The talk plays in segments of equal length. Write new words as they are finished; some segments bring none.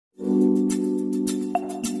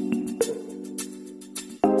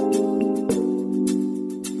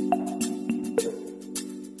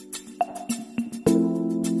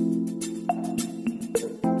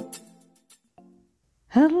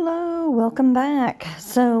welcome back.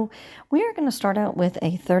 So we are going to start out with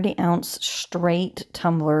a 30-ounce straight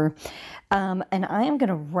tumbler, and I am going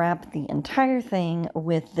to wrap the entire thing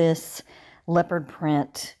with this leopard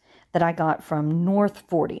print that I got from North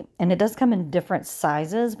 40. And it does come in different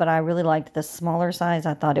sizes, but I really liked the smaller size.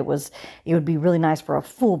 I thought it would be really nice for a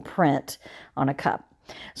full print on a cup.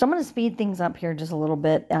 So I'm going to speed things up here just a little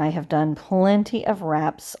bit. I have done plenty of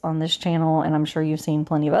wraps on this channel, and I'm sure you've seen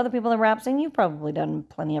plenty of other people that wraps, and you've probably done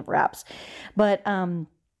plenty of wraps. But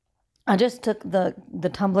I just took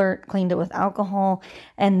the tumbler, cleaned it with alcohol,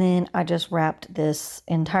 and then I just wrapped this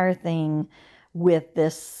entire thing with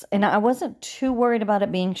this. And I wasn't too worried about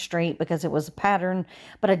it being straight because it was a pattern,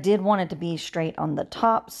 but I did want it to be straight on the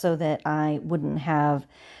top so that I wouldn't have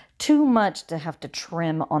too much to have to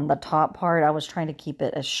trim on the top part. I was trying to keep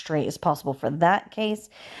it as straight as possible for that case.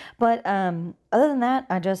 But other than that,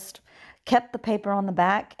 I just kept the paper on the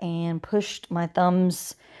back and pushed my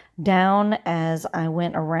thumbs down as I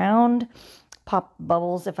went around, popped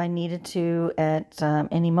bubbles if I needed to at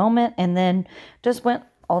any moment, and then just went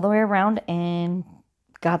all the way around and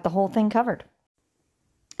got the whole thing covered.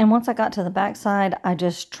 And once I got to the back side, I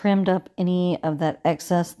just trimmed up any of that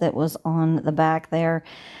excess that was on the back there.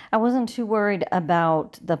 I wasn't too worried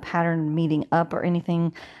about the pattern meeting up or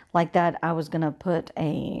anything like that. I was going to put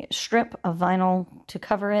a strip of vinyl to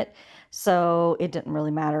cover it, so it didn't really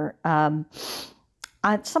matter.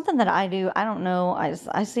 Something that I do, I don't know,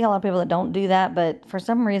 I see a lot of people that don't do that, but for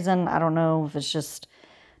some reason, I don't know if it's just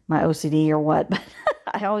my OCD or what, but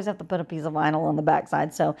I always have to put a piece of vinyl on the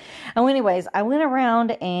backside. So, anyways, I went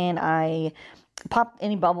around and I popped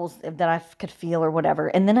any bubbles that I could feel or whatever.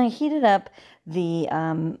 And then I heated up the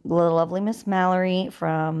lovely Miss Mallory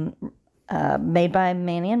from Made by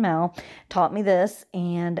Manny and Mal taught me this,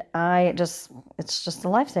 and it's just a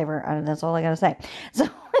lifesaver. That's all I got to say. So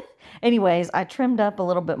anyways, I trimmed up a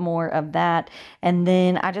little bit more of that, and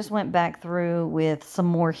then I just went back through with some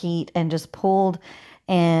more heat and just pulled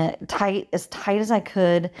and as tight as I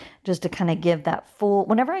could, just to kind of give that full,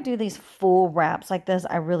 whenever I do these full wraps like this,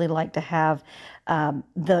 I really like to have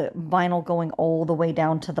the vinyl going all the way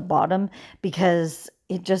down to the bottom, because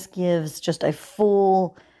it just gives just a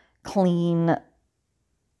full, clean,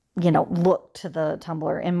 look to the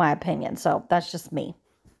tumbler, in my opinion. So that's just me.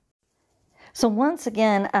 So once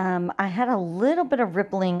again, I had a little bit of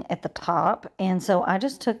rippling at the top, and so I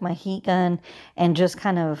just took my heat gun and just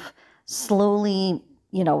kind of slowly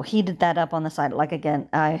heated that up on the side. Like, again,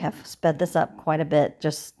 I have sped this up quite a bit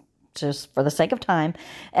just for the sake of time.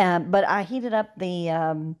 But I heated up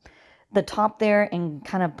the top there and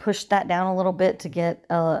kind of pushed that down a little bit to get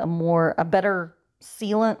a better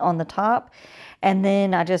sealant on the top. And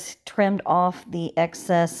then I just trimmed off the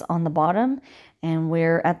excess on the bottom, and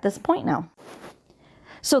we're at this point now.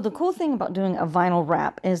 So the cool thing about doing a vinyl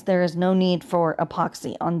wrap is there is no need for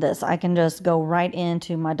epoxy on this. I can just go right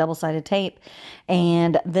into my double-sided tape,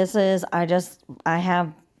 and this is, I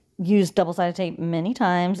have used double-sided tape many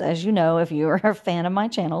times, as you know, if you're a fan of my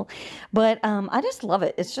channel, but I just love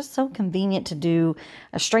it. It's just so convenient to do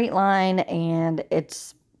a straight line, and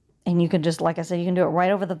you can just, like I said, you can do it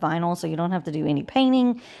right over the vinyl, so you don't have to do any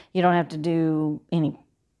painting, you don't have to do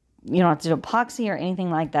epoxy or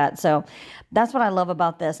anything like that. So that's what I love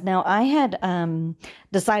about this. Now, I had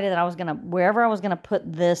decided that wherever I was going to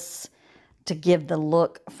put this to give the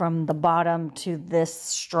look from the bottom to this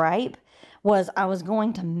stripe, I was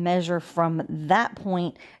going to measure from that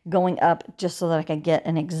point going up, just so that I could get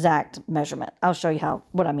an exact measurement. I'll show you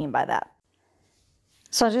what I mean by that.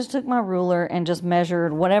 So I just took my ruler and just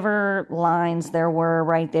measured whatever lines there were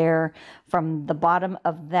right there from the bottom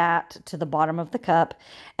of that to the bottom of the cup.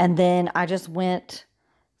 And then I just went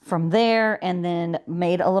from there and then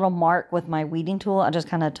made a little mark with my weeding tool. I just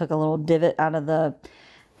kind of took a little divot out of the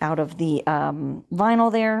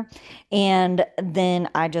vinyl there. And then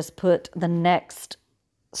I just put the next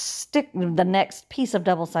piece of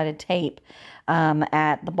double-sided tape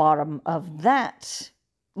at the bottom of that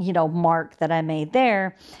mark that I made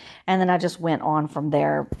there. And then I just went on from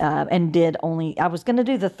there and I was going to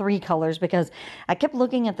do the 3 colors, because I kept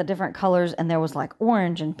looking at the different colors, and there was like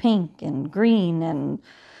orange and pink and green and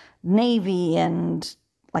navy and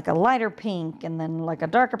like a lighter pink and then like a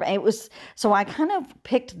darker pink. So I kind of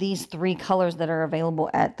picked these 3 colors that are available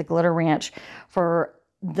at the Glitter Ranch for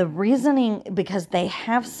the reasoning, because they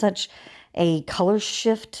have such a color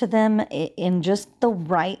shift to them in just the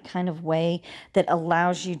right kind of way that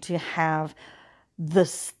allows you to have the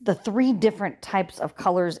 3 different types of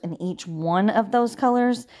colors in each one of those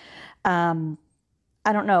colors.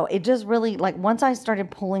 I don't know. It just really, like, once I started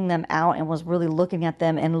pulling them out and was really looking at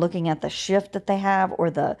them and looking at the shift that they have, or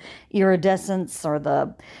the iridescence, or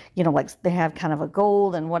the, like they have kind of a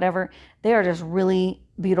gold and whatever. They are just really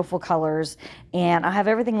beautiful colors. And I have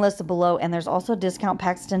everything listed below. And there's also discount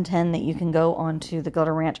Paxton 10 that you can go onto the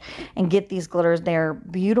Glitter Ranch and get these glitters. They're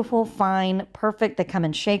beautiful, fine, perfect. They come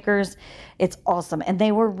in shakers. It's awesome. And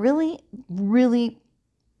they were really, really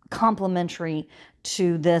complementary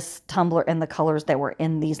to this tumbler and the colors that were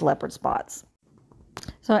in these leopard spots.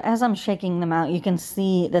 So as I'm shaking them out, you can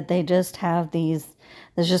see that they just have there's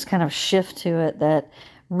just kind of shift to it that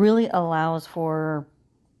really allows for,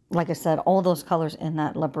 like I said, all those colors in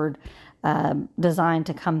that leopard design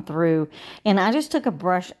to come through. And I just took a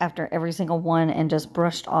brush after every single one and just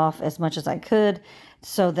brushed off as much as I could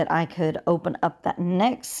so that I could open up that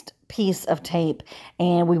next piece of tape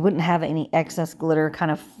and we wouldn't have any excess glitter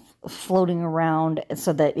kind of floating around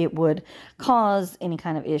so that it would cause any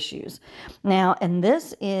kind of issues. Now, and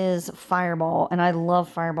this is Fireball, and I love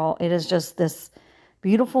Fireball. It is just this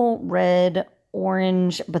beautiful red,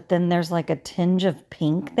 orange, but then there's like a tinge of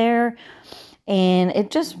pink there, and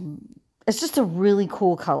it's just a really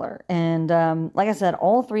cool color. And like I said,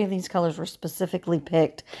 all three of these colors were specifically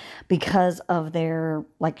picked because of their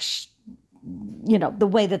the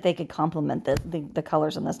way that they could complement the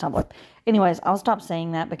colors in this tumbler. Anyways, I'll stop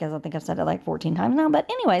saying that because I think I've said it like 14 times now. But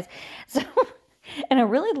anyways, so, and I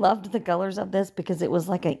really loved the colors of this because it was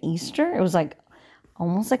like an Easter. It was like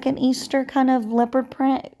almost like an Easter kind of leopard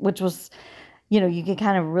print, which was, you could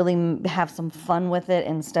kind of really have some fun with it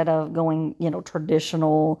instead of going,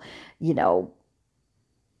 traditional,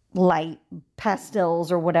 light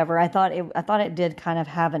pastels or whatever. I thought it did kind of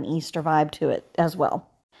have an Easter vibe to it as well.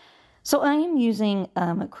 So I am using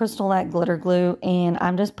Crystal Lac glitter glue, and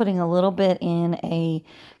I'm just putting a little bit in a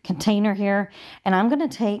container here, and I'm going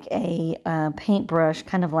to take a paintbrush,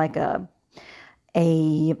 kind of like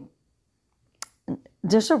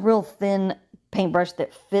just a real thin paintbrush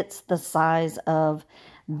that fits the size of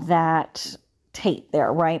that tape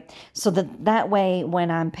there, right? So that way, when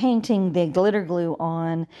I'm painting the glitter glue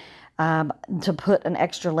on to put an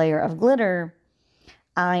extra layer of glitter,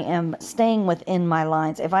 I am staying within my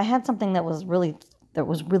lines. If I had something that was really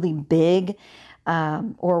big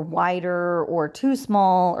or wider or too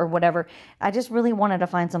small or whatever, I just really wanted to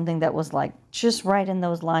find something that was like just right in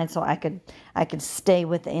those lines so I could stay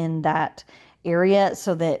within that area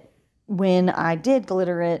so that when I did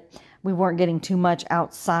glitter it, we weren't getting too much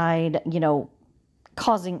outside,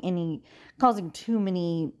 causing too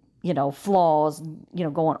many, flaws,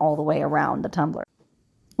 going all the way around the tumbler.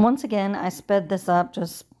 Once again, I sped this up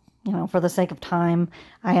just, for the sake of time.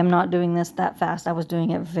 I am not doing this that fast. I was doing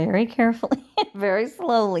it very carefully, very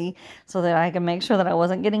slowly, so that I could make sure that I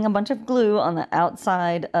wasn't getting a bunch of glue on the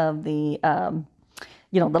outside of the,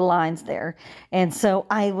 the lines there. And so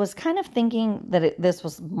I was kind of thinking that this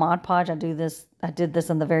was Mod Podge. I did this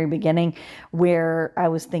in the very beginning where I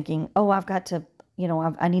was thinking, oh, I've got to,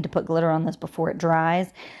 I need to put glitter on this before it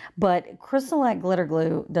dries. But Crystal Lac glitter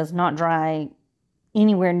glue does not dry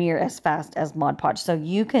anywhere near as fast as Mod Podge. So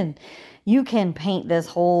you can paint this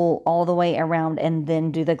whole all the way around and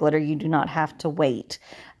then do the glitter. You do not have to wait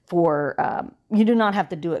for, you do not have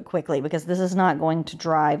to do it quickly because this is not going to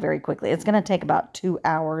dry very quickly. It's going to take about 2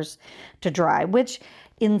 hours to dry, which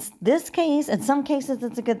in this case, in some cases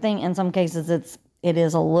it's a good thing. In some cases it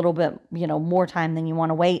is a little bit, more time than you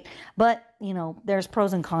want to wait. But, there's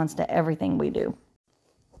pros and cons to everything we do.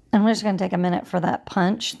 I'm just going to take a minute for that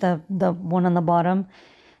punch, the one on the bottom.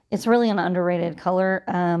 It's really an underrated color.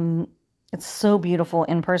 It's so beautiful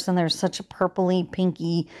in person. There's such a purpley,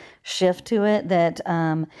 pinky shift to it that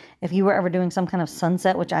if you were ever doing some kind of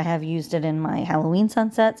sunset, which I have used it in my Halloween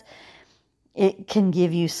sunsets, it can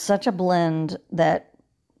give you such a blend that,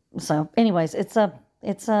 so anyways, it's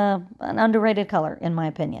an underrated color in my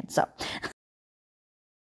opinion. So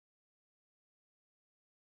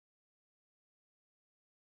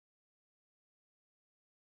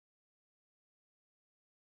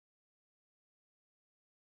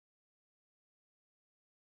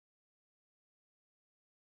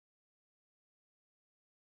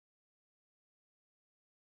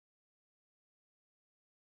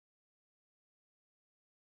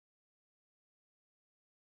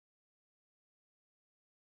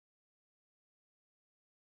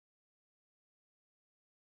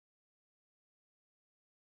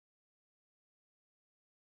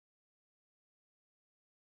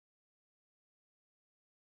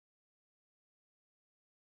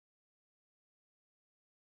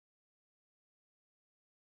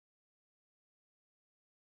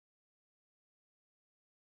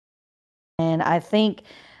and I think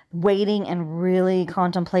waiting and really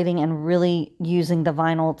contemplating and really using the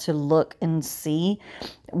vinyl to look and see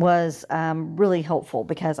was really helpful,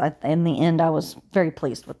 because in the end, I was very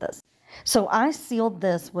pleased with this. So I sealed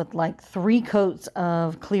this with like 3 coats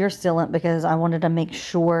of clear sealant, because I wanted to make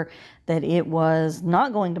sure that it was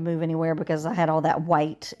not going to move anywhere, because I had all that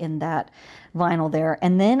white in that vinyl there.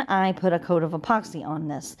 And then I put a coat of epoxy on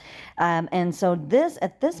this. And so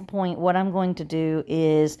at this point, what I'm going to do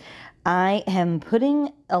is I am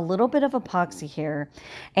putting a little bit of epoxy here,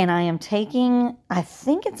 and I am taking, I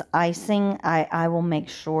think it's icing. I will make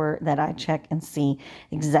sure that I check and see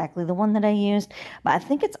exactly the one that I used, but I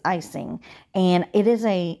think it's icing, and it is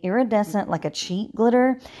a iridescent, like a cheat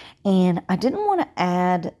glitter, and I didn't want to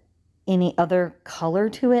add any other color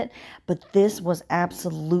to it, but this was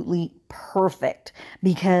absolutely perfect,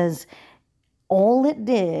 because all it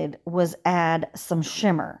did was add some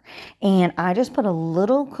shimmer. And I just put a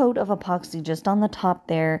little coat of epoxy just on the top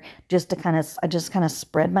there, just to I just kind of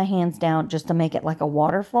spread my hands down just to make it like a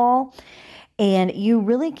waterfall. And you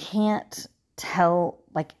really can't tell,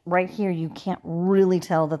 like right here, you can't really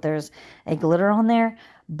tell that there's a glitter on there.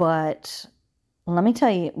 But let me tell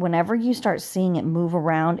you, whenever you start seeing it move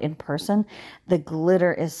around in person, the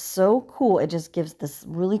glitter is so cool. It just gives this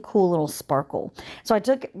really cool little sparkle. So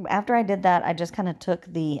after I did that, I just kind of took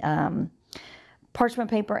the parchment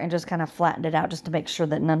paper and just kind of flattened it out just to make sure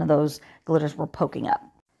that none of those glitters were poking up.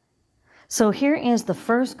 So here is the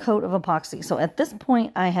first coat of epoxy. So at this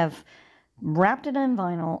point, I have wrapped it in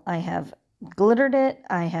vinyl. I have glittered it.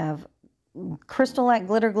 I have Crystal-Lac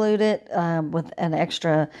glitter glued it with an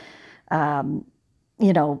extra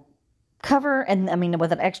cover, and I mean,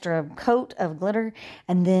 with an extra coat of glitter.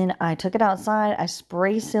 And then I took it outside, I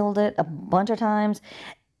spray sealed it a bunch of times,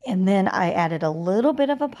 and then I added a little bit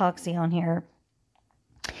of epoxy on here.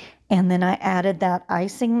 And then I added that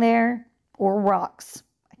icing there, or rocks.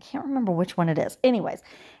 I can't remember which one it is. Anyways,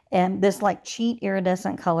 and this like cheat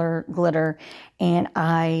iridescent color glitter. And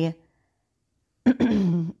I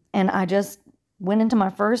just went into my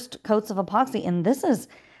first coats of epoxy, and this is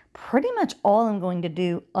pretty much all I'm going to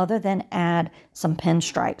do, other than add some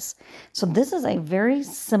pinstripes. So this is a very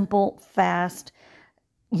simple, fast,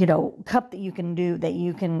 cup that you can do, that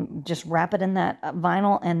you can just wrap it in that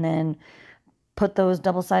vinyl and then put those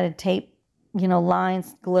double-sided tape,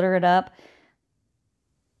 lines, glitter it up,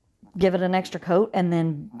 give it an extra coat, and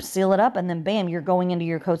then seal it up, and then bam, you're going into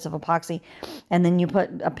your coats of epoxy. And then you put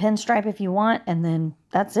a pinstripe if you want, and then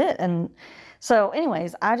that's it. And so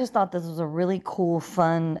anyways, I just thought this was a really cool,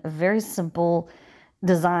 fun, very simple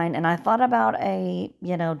design. And I thought about a,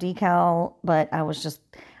 decal, but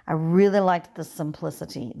I really liked the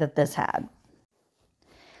simplicity that this had.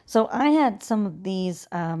 So I had some of these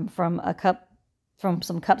from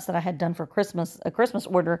some cups that I had done for Christmas, a Christmas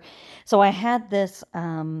order. So I had this,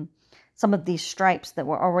 some of these stripes that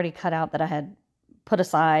were already cut out that I had put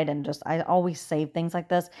aside, and I always save things like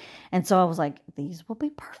this. And so I was like, these will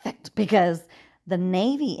be perfect, because the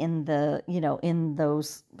navy in in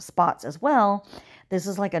those spots as well, this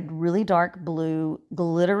is like a really dark blue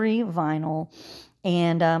glittery vinyl.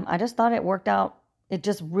 And I just thought it worked out. It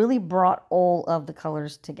just really brought all of the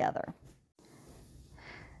colors together.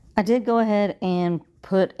 I did go ahead and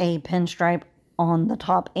put a pinstripe on the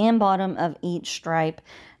top and bottom of each stripe,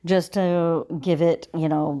 just to give it,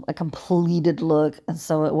 a completed look, and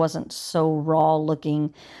so it wasn't so raw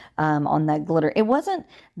looking on that glitter. It wasn't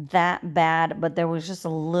that bad, but there was just a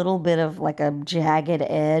little bit of like a jagged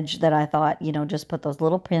edge that I thought, just put those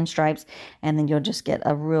little pinstripes, and then you'll just get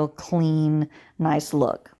a real clean, nice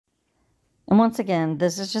look. And once again,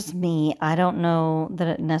 this is just me. I don't know that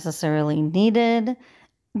it necessarily needed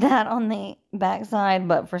that on the backside,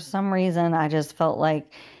 but for some reason, I just felt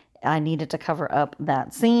like I needed to cover up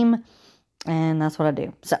that seam, and that's what I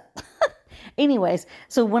do. So anyways,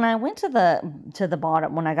 so when I went to the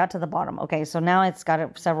bottom, when I got to the bottom, okay, so now it's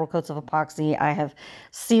got several coats of epoxy. I have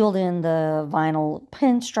sealed in the vinyl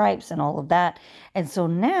pinstripes and all of that. And so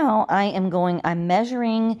now I'm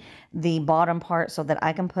measuring the bottom part so that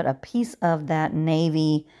I can put a piece of that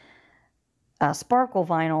navy sparkle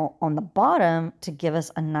vinyl on the bottom to give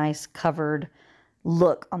us a nice covered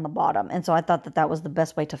look on the bottom. And so I thought that was the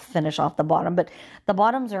best way to finish off the bottom. But the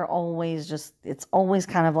bottoms are always it's always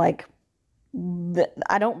kind of like,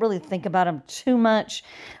 I don't really think about them too much,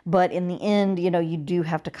 but in the end, you do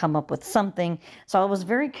have to come up with something. So I was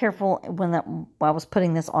very careful when I was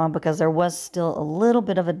putting this on, because there was still a little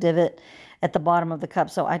bit of a divot at the bottom of the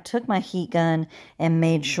cup. So I took my heat gun and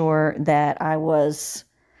made sure that I was,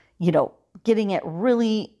 getting it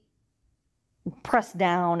really pressed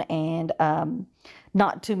down and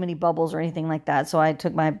not too many bubbles or anything like that. So I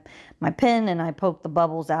took my pen and I poked the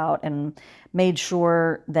bubbles out and made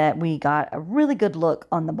sure that we got a really good look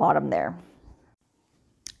on the bottom there.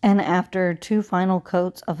 And after 2 final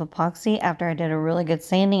coats of epoxy, after I did a really good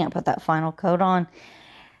sanding, I put that final coat on,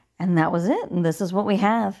 and that was it. And this is what we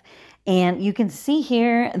have. And you can see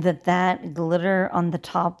here that that glitter on the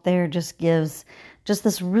top there just gives just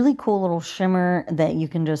this really cool little shimmer that you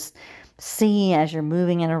can just see as you're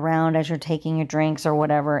moving it around, as you're taking your drinks or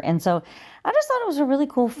whatever. And so I just thought it was a really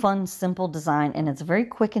cool, fun, simple design, and it's very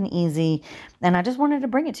quick and easy. And I just wanted to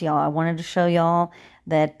bring it to y'all. I wanted to show y'all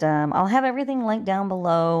that I'll have everything linked down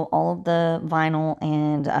below, all of the vinyl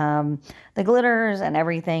and the glitters and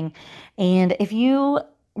everything. And if you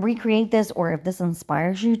recreate this, or if this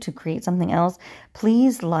inspires you to create something else,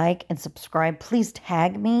 please like and subscribe. Please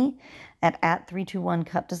tag me at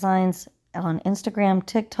 321cupdesigns on Instagram,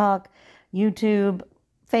 TikTok, YouTube,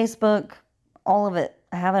 Facebook, all of it.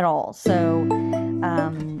 I have it all. So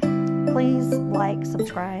please like,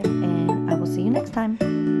 subscribe, and I will see you next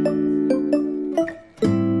time.